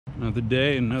Another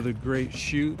day, another great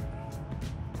shoot.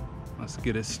 Let's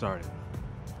get it started.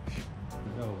 Here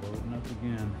we go, loading up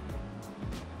again.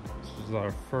 This is our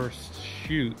first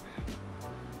shoot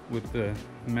with the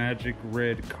magic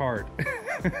red cart.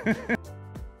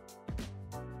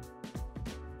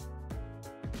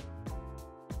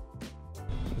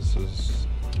 This is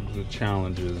the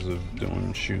challenges of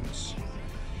doing shoots.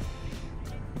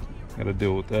 Got to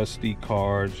deal with SD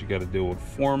cards, you got to deal with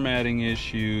formatting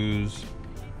issues.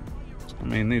 I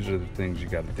mean, these are the things you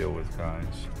got to deal with, guys.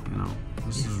 You know,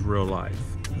 this is real life.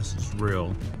 This is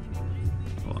real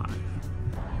life.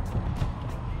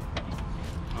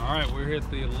 All right, we're here at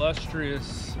the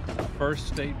illustrious First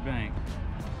State Bank.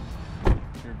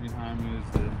 Here behind me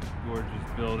is the gorgeous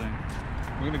building.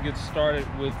 We're gonna get started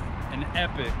with an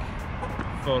epic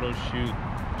photo shoot.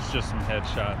 It's just some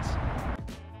headshots.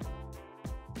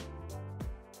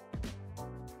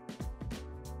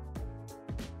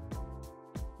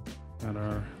 Got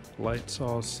our lights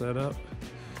all set up.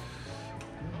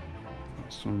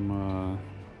 Some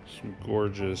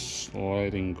gorgeous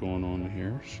lighting going on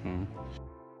here. So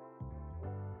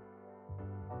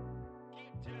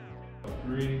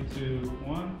 3, 2,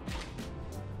 1.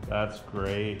 That's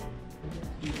great. All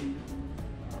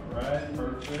right,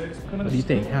 perfect. What do you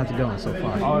think? How's it going so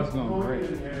far? Oh, it's going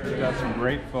great. We got some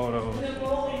great photos.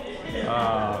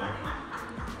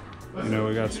 You know,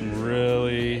 we got some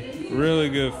really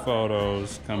good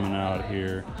photos coming out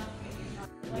here.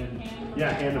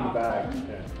 Yeah, hand him the bag.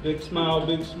 Yeah. Big smile,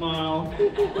 big smile.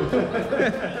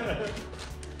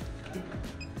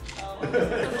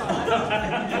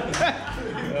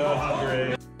 Oh,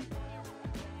 great.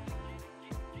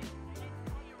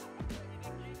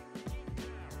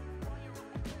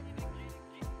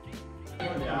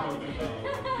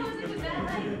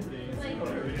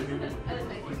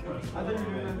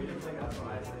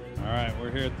 All right,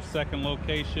 we're here at the second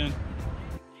location.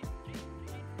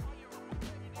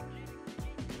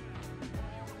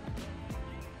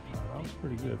 That was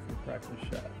pretty good for a practice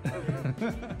shot.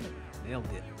 Nailed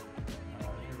it. All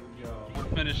right, here we go.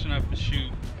 We're finishing up the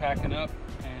shoot, packing up,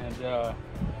 and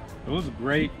it was a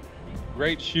great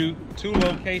shoot. 2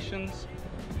 locations.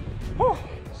 Whew,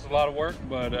 it's a lot of work,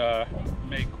 but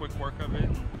made quick work of it.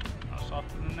 I'll off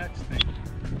to the next thing.